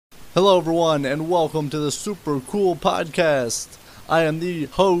Hello, everyone, and welcome to the Super Cool Podcast. I am the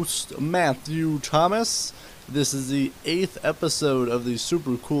host, Matthew Thomas. This is the 8th episode of the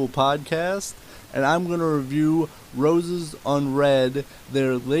Super Cool Podcast, and I'm going to review Roses Unread,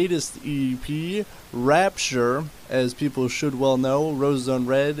 their latest EP, Rapture. As people should well know, Roses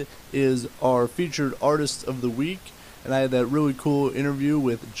Unread is our featured artist of the week, and I had that really cool interview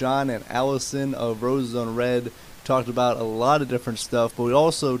with John and Allison of Roses Unread. Talked about a lot of different stuff, but we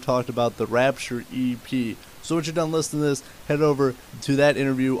also talked about the Rapture EP. So once you're done listening to this, head over to that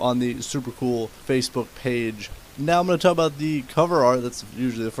interview on the Super Cool Facebook page. Now I'm going to talk about the cover art. That's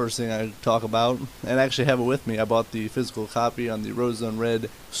usually the first thing I talk about, and I actually have it with me. I bought the physical copy on the Rose Unread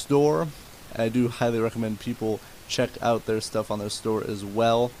store. I do highly recommend people check out their stuff on their store as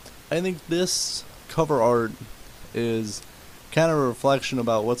well. I think this cover art is kind of a reflection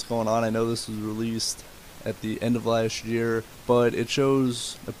about what's going on. I know this was released at the end of last year, but it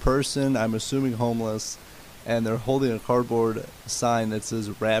shows a person, I'm assuming homeless, and they're holding a cardboard sign that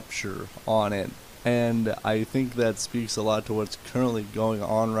says Rapture on it. And I think that speaks a lot to what's currently going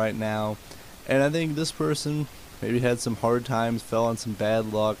on right now. And I think this person maybe had some hard times, fell on some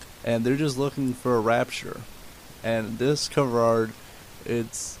bad luck, and they're just looking for a rapture. And this cover art,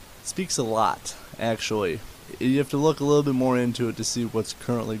 it speaks a lot, actually. You have to look a little bit more into it to see what's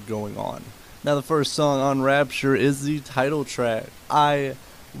currently going on. Now the first song on Rapture is the title track. I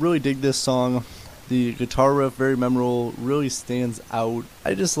really dig this song. The guitar riff, very memorable, really stands out.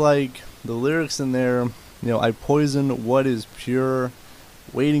 I just like the lyrics in there. I poison what is pure,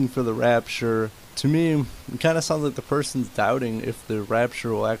 waiting for the rapture. To me, it kind of sounds like the person's doubting if the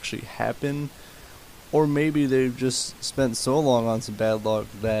rapture will actually happen. Or maybe they've just spent so long on some bad luck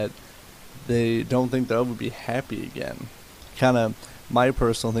that they don't think they'll ever be happy again. Kind of my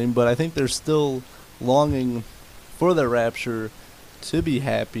personal thing, but I think they're still longing for their rapture to be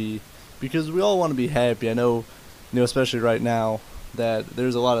happy, because we all want to be happy. I know, especially right now, that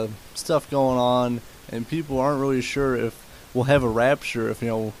there's a lot of stuff going on, and people aren't really sure if we'll have a rapture, if,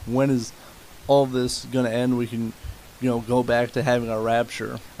 when is all this going to end, we can, go back to having a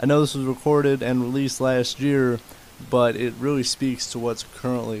rapture. I know this was recorded and released last year, but it really speaks to what's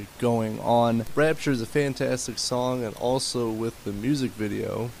currently going on. Rapture is a fantastic song, and also with the music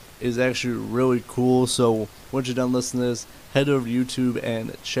video is actually really cool. So once you're done listening to this, head over to YouTube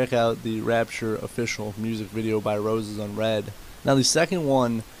and check out the Rapture official music video by Roses Unread. Now the second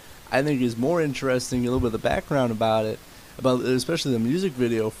one I think is more interesting. A little bit of the background about it, about especially the music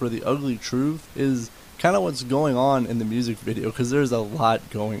video for The Ugly Truth, is kind of what's going on in the music video, because there's a lot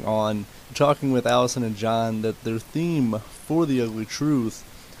going on. Talking with Allison and John, that their theme for The Ugly Truth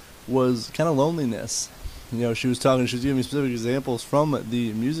was kind of loneliness. She was giving me specific examples from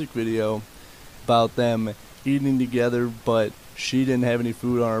the music video about them eating together, but she didn't have any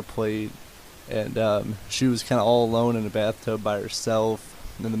food on her plate, and she was kind of all alone in a bathtub by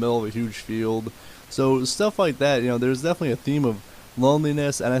herself in the middle of a huge field. So stuff like that, there's definitely a theme of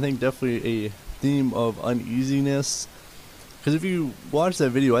loneliness, and I think definitely a theme of uneasiness. Because if you watch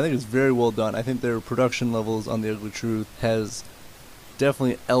that video, I think it's very well done. I think their production levels on The Ugly Truth has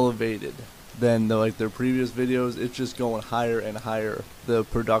definitely elevated than their previous videos. It's just going higher and higher, the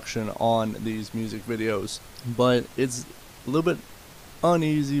production on these music videos. But it's a little bit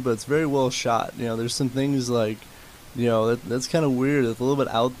uneasy, but it's very well shot. There's some things that's kind of weird. It's a little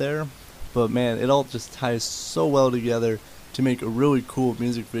bit out there, but man, it all just ties so well together to make a really cool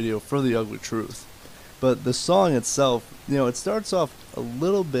music video for The Ugly Truth. But the song itself, it starts off a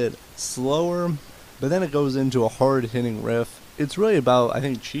little bit slower, but then it goes into a hard-hitting riff. It's really about, I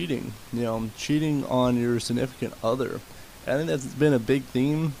think, cheating. Cheating on your significant other. And I think that's been a big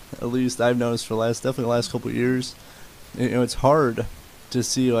theme, at least I've noticed for definitely the last couple of years. It's hard to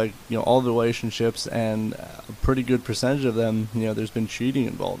see, all the relationships, and a pretty good percentage of them, there's been cheating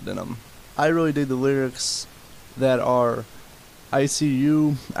involved in them. I really dig the lyrics that are, I see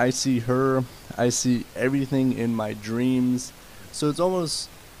you, I see her, I see everything in my dreams. So it's almost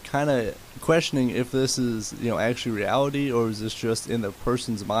kind of questioning if this is, actually reality, or is this just in the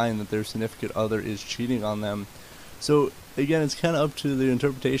person's mind that their significant other is cheating on them. So again, it's kind of up to the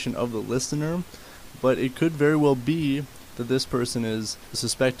interpretation of the listener, but it could very well be that this person is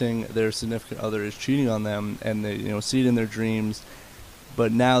suspecting their significant other is cheating on them, and they, see it in their dreams,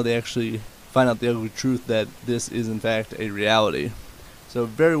 but now they actually find out the ugly truth that this is in fact a reality. So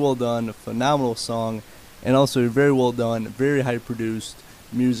very well done, phenomenal song, and also a very well done, very high produced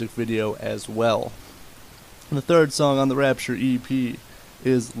music video as well. And the third song on the Rapture EP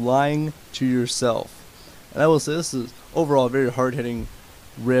is Lying to Yourself. And I will say this is overall a very hard hitting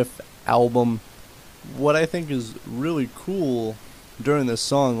riff album. What I think is really cool during this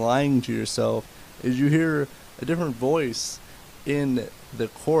song, Lying to Yourself, is you hear a different voice in the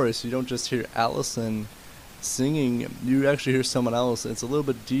chorus. You don't just hear Allison singing, you actually hear someone else. It's a little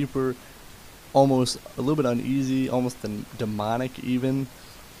bit deeper, almost a little bit uneasy, almost demonic even,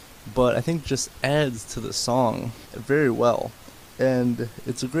 but I think just adds to the song very well. And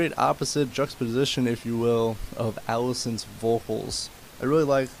it's a great opposite juxtaposition, if you will, of Allison's vocals. I really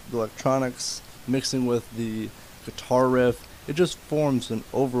like the electronics mixing with the guitar riff. It just forms an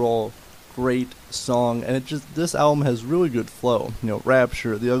overall great song, and this album has really good flow.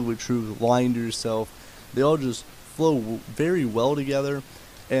 Rapture, The Ugly Truth, Lying to Yourself, they all just flow very well together,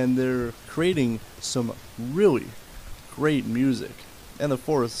 and they're creating some really great music. And the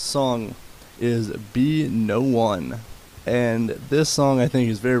fourth song is Be No One. And this song, I think,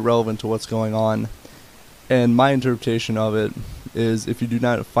 is very relevant to what's going on. And my interpretation of it is, if you do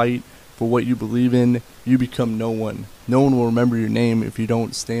not fight for what you believe in, you become no one. No one will remember your name if you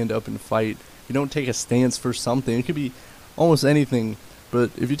don't stand up and fight. If you don't take a stance for something. It could be almost anything,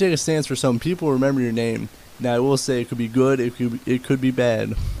 but if you take a stance for something, people will remember your name. Now, I will say it could be good, it could be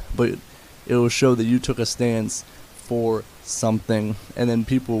bad, but it will show that you took a stance for something, and then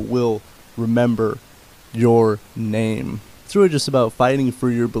people will remember your name. It's really just about fighting for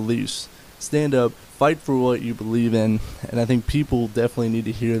your beliefs. Stand up, fight for what you believe in, and I think people definitely need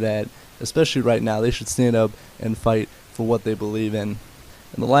to hear that, especially right now. They should stand up and fight for what they believe in.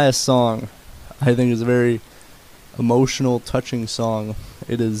 And the last song, I think, is a very emotional, touching song.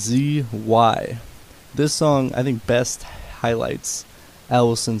 It is ZY. This song, I think, best highlights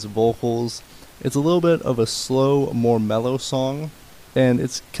Allison's vocals. It's a little bit of a slow, more mellow song, and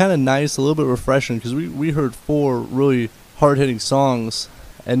it's kind of nice, a little bit refreshing, because we heard 4 really hard-hitting songs,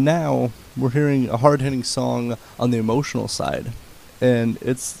 and now we're hearing a hard-hitting song on the emotional side, and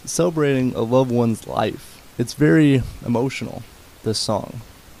it's celebrating a loved one's life. It's very emotional, this song.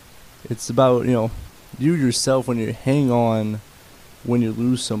 It's about, you yourself when you hang on when you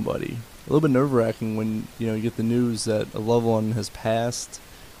lose somebody. A little bit nerve-wracking when, you get the news that a loved one has passed.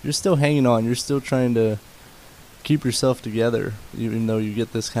 You're still hanging on. You're still trying to keep yourself together, even though you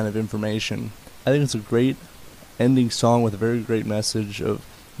get this kind of information. I think it's a great ending song with a very great message of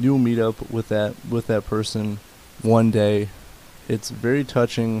you will meet up with that person one day. It's very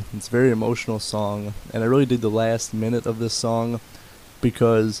touching. It's a very emotional song, and I really dig the last minute of this song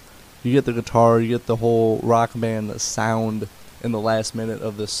because you get the guitar, you get the whole rock band sound in the last minute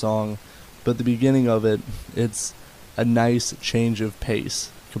of this song, but the beginning of it, it's a nice change of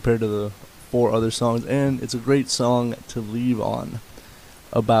pace compared to the 4 other songs, and it's a great song to leave on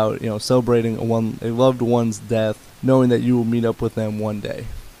about, celebrating a loved one's death, knowing that you will meet up with them one day.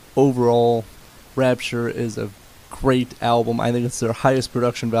 Overall, Rapture is a great album. I think it's their highest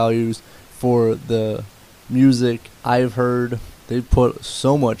production values for the music I've heard. They put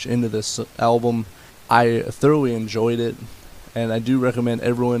so much into this album. I thoroughly enjoyed it, and I do recommend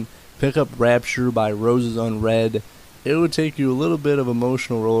everyone pick up Rapture by Roses Unread. It would take you a little bit of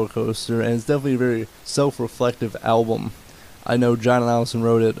emotional roller coaster, and it's definitely a very self-reflective album. I know John and Allison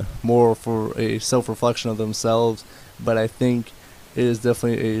wrote it more for a self-reflection of themselves, but I think it is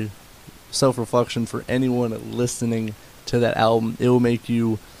definitely a self-reflection for anyone listening to that album. It will make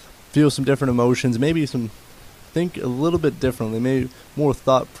you feel some different emotions, maybe think a little bit differently, maybe more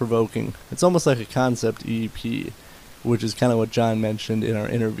thought-provoking. It's almost like a concept EP, which is kind of what John mentioned in our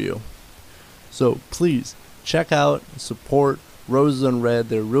interview. So please check out, support Roses Unread.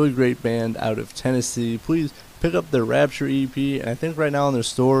 They're a really great band out of Tennessee. Please pick up their Rapture EP, and I think right now in their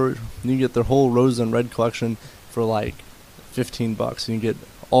store you can get their whole Roses Unread collection for like $15. You can get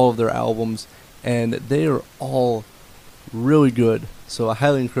all of their albums, and they are all really good. So I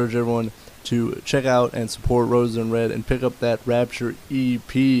highly encourage everyone to check out and support Roses Unread and pick up that Rapture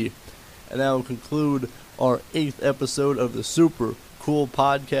EP. And that will conclude our 8th episode of the Super Cool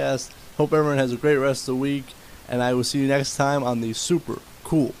Podcast. Hope everyone has a great rest of the week, and I will see you next time on the Super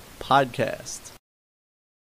Cool Podcast.